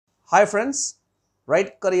Hi friends,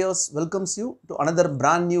 Right Careers welcomes you to another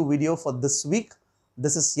brand new video for this week.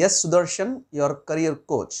 This is Sudarshan, your career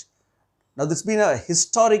coach. Now this has been a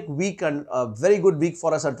historic week and a very good week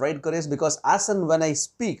for us at Right Careers because as and when I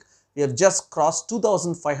speak, we have just crossed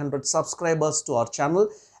 2,500 subscribers to our channel,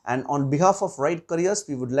 and on behalf of Right Careers,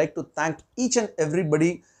 we would like to thank each and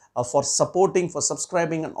everybody for supporting, for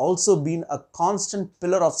subscribing, and also being a constant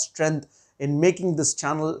pillar of strength in making this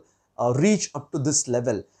channel reach up to this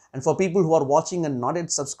level. And for people who are watching and not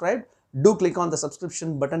yet subscribed, do click on the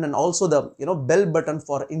subscription button and also the bell button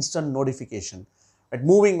for instant notification. But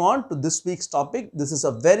moving on to this week's topic, this is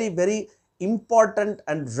a very important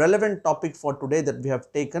and relevant topic for today that we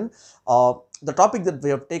have taken. The topic that we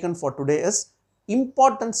have taken for today is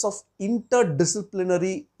importance of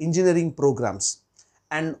interdisciplinary engineering programs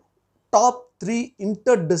and top 3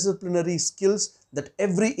 interdisciplinary skills that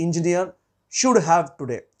every engineer should have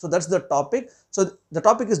today. So that's the topic. So the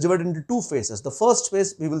topic is divided into 2 phases. The first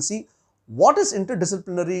phase, we will see what is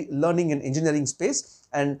interdisciplinary learning in engineering space,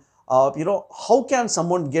 and how can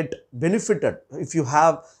someone get benefited if you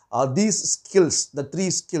have these skills, the 3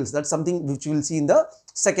 skills. That's something which we will see in the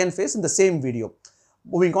second phase in the same video.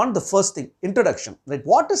 Moving on, the first thing, introduction, right?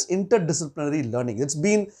 What is interdisciplinary learning? It's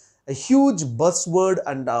been a huge buzzword,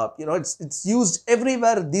 and it's used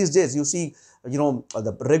everywhere these days. You see,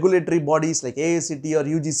 the regulatory bodies like AICTE or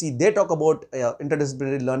UGC, they talk about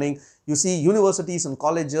interdisciplinary learning. You see universities and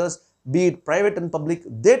colleges, be it private and public,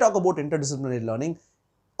 they talk about interdisciplinary learning.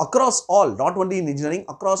 Across all, not only in engineering,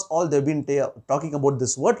 across all they've been talking about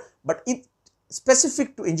this word, but it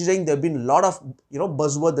specific to engineering, there have been a lot of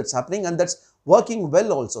buzzword that's happening, and that's working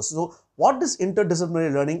well also. So what is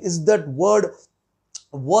interdisciplinary learning? Is that word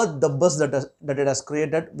worth the buzz that it has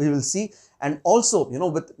created? We will see. And also,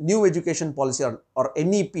 with new education policy or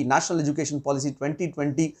NEP, National Education Policy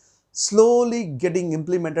 2020, slowly getting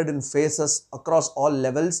implemented in phases across all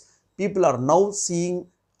levels, people are now seeing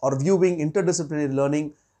or viewing interdisciplinary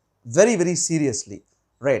learning very seriously,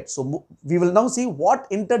 right? So we will now see what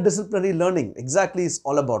interdisciplinary learning exactly is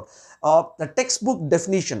all about. The textbook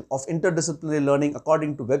definition of interdisciplinary learning,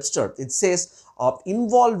 according to Webster, it says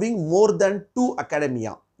involving more than 2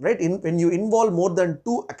 academia, right? When you involve more than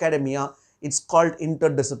 2 academia, it's called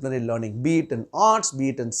interdisciplinary learning, be it in arts, be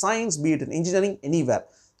it in science, be it in engineering, anywhere.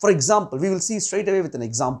 For example, we will see straight away with an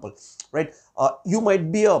example, right? You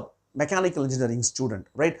might be a mechanical engineering student,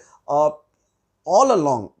 right? All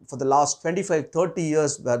along for the last 25-30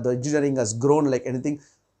 years, where the engineering has grown like anything,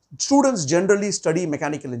 students generally study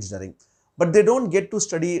mechanical engineering, but they don't get to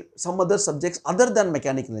study some other subjects other than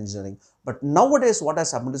mechanical engineering. But nowadays what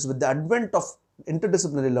has happened is, with the advent of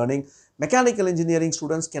interdisciplinary learning, mechanical engineering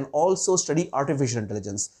students can also study artificial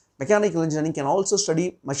intelligence. Mechanical engineering can also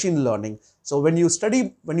study machine learning. So when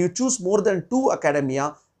you choose more than 2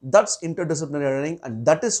 academia, that's interdisciplinary learning, and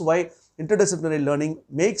that is why interdisciplinary learning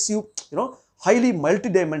makes you, highly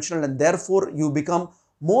multidimensional, and therefore you become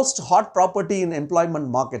most hot property in employment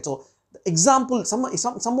market. So example,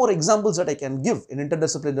 some more examples that I can give in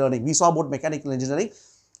interdisciplinary learning. We saw about mechanical engineering.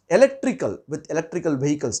 Electrical with electrical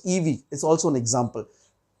vehicles, EV, is also an example.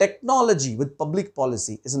 Technology with public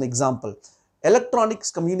policy is an example.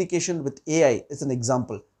 Electronics communication with AI is an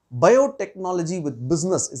example. Biotechnology with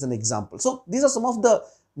business is an example. So these are some of the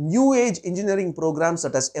new age engineering programs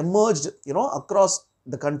that has emerged, across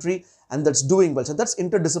the country, and that's doing well. So that's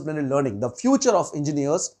interdisciplinary learning. The future of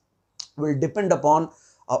engineers will depend upon,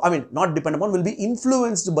 will be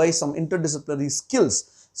influenced by some interdisciplinary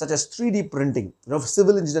skills such as 3D printing,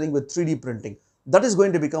 civil engineering with 3D printing. That is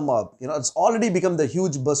going to become it's already become the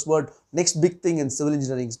huge buzzword, next big thing in civil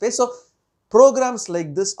engineering space. So programs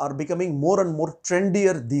like this are becoming more and more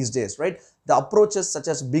trendier these days, right? The approaches such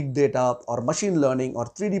as big data or machine learning or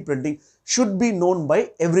 3D printing should be known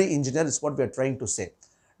by every engineer, is what we are trying to say.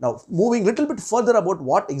 Now, moving a little bit further about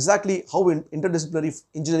what exactly how interdisciplinary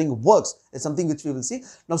engineering works is something which we will see.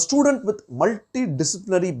 Now, student with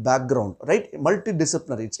multidisciplinary background, right?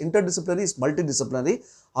 Multidisciplinary, it's interdisciplinary, it's multidisciplinary,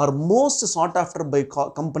 are most sought after by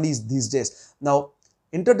companies these days. Now,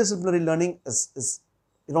 interdisciplinary learning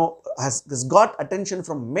has got attention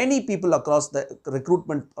from many people across the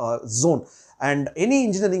recruitment zone. And any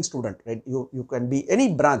engineering student, right, you can be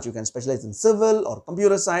any branch, you can specialize in civil or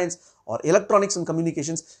computer science or electronics and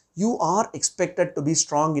communications. You are expected to be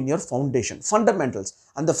strong in your foundation, fundamentals,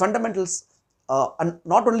 and the fundamentals are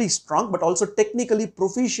not only strong but also technically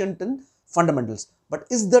proficient in fundamentals. But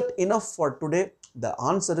is that enough for today? The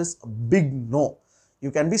answer is a big no.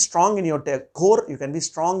 You can be strong in your core, you can be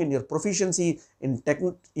strong in your proficiency in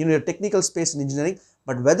your technical space in engineering,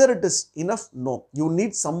 but whether it is enough, no. You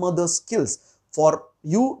need some other skills for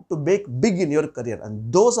you to make big in your career,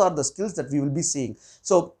 and those are the skills that we will be seeing.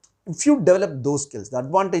 So if you develop those skills, the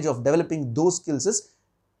advantage of developing those skills is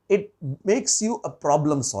it makes you a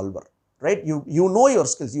problem solver, right? You know your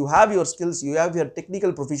skills, you have your skills, you have your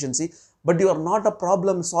technical proficiency, but you are not a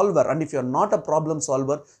problem solver. And if you are not a problem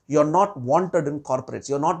solver, you are not wanted in corporates,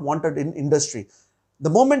 you are not wanted in industry. The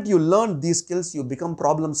moment you learn these skills, you become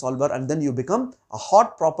problem solver, and then you become a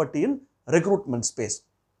hot property in recruitment space,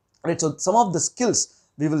 right? So some of the skills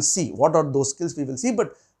we will see, what are those skills we will see,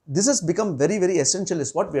 but this has become very, very essential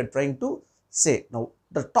is what we are trying to say. Now,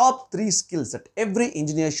 the top 3 skills that every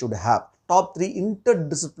engineer should have, top 3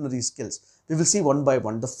 interdisciplinary skills, we will see one by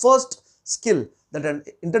one. The first skill, that an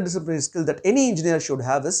interdisciplinary skill that any engineer should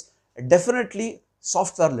have, is definitely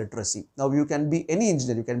software literacy. Now, you can be any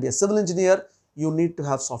engineer, you can be a civil engineer, you need to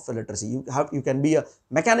have software literacy. You can be a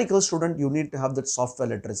mechanical student, you need to have that software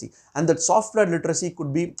literacy. And that software literacy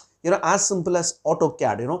could be, as simple as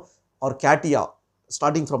AutoCAD, or CATIA,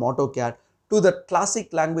 starting from AutoCAD to the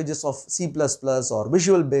classic languages of C++ or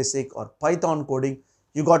Visual Basic or Python coding.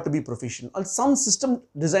 You got to be proficient. And some system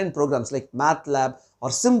design programs like MATLAB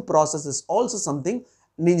or Sim process is also something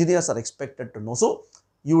engineers are expected to know. So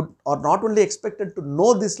you are not only expected to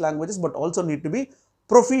know these languages, but also need to be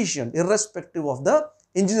proficient irrespective of the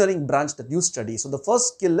engineering branch that you study. So the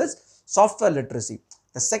first skill is software literacy.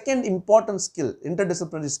 The second important skill,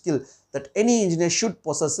 interdisciplinary skill, that any engineer should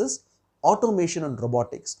possess is automation and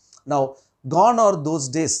robotics. Now, gone are those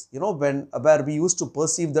days, where we used to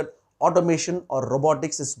perceive that automation or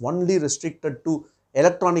robotics is only restricted to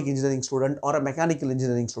electronic engineering student or a mechanical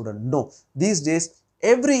engineering student. No, these days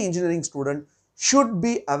every engineering student should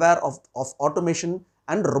be aware of automation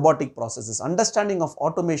and robotic processes. Understanding of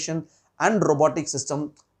automation and robotic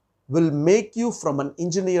system will make you from an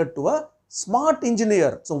engineer to a smart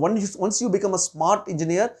engineer. So once you become a smart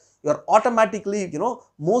engineer, you are automatically,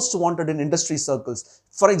 most wanted in industry circles.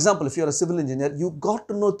 For example, if you are a civil engineer, you got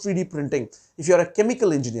to know 3D printing. If you are a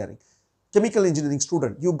chemical engineering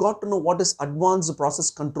student, you got to know what is advanced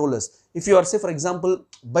process controllers. If you are, say, for example,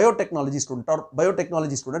 biotechnology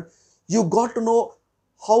student, you got to know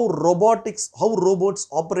how robots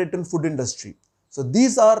operate in food industry. So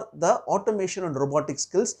these are the automation and robotic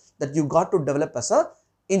skills that you got to develop as an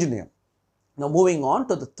engineer. Now, moving on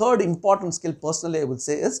to the third important skill, personally I would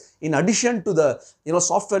say, is in addition to the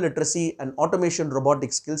software literacy and automation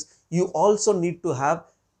robotic skills, you also need to have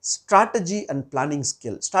strategy and planning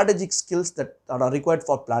skills, strategic skills that are required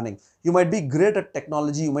for planning. You might be great at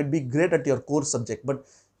technology, you might be great at your core subject, but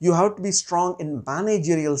you have to be strong in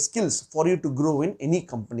managerial skills for you to grow in any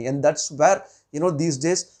company. And that's where, these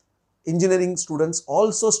days engineering students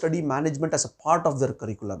also study management as a part of their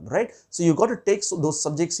curriculum, right? So you got to take those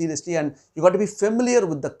subjects seriously, and you got to be familiar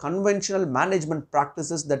with the conventional management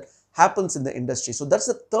practices that happens in the industry. So that's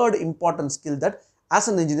the third important skill that as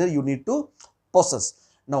an engineer you need to possess.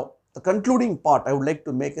 Now, the concluding part I would like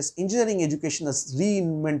to make is engineering education has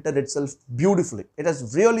reinvented itself beautifully. It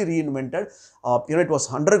has really reinvented. It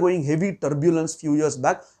was undergoing heavy turbulence few years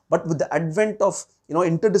back, but with the advent of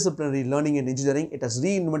interdisciplinary learning in engineering, it has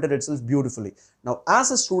reinvented itself beautifully. Now,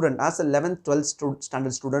 as a student, as a 11th, 12th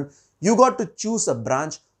standard student, you got to choose a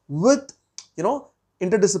branch with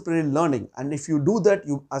interdisciplinary learning, and if you do that,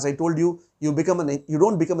 as I told you, you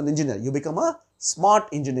don't become an engineer, you become a smart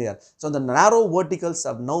engineer. So the narrow verticals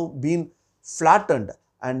have now been flattened,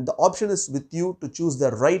 and the option is with you to choose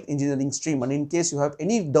the right engineering stream. And in case you have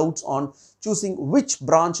any doubts on choosing which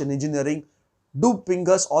branch in engineering, do ping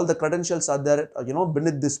us. All the credentials are there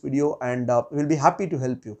beneath this video, and we'll be happy to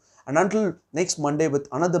help you. And until next Monday with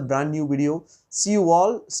another brand new video, see you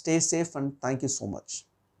all, stay safe, and thank you so much.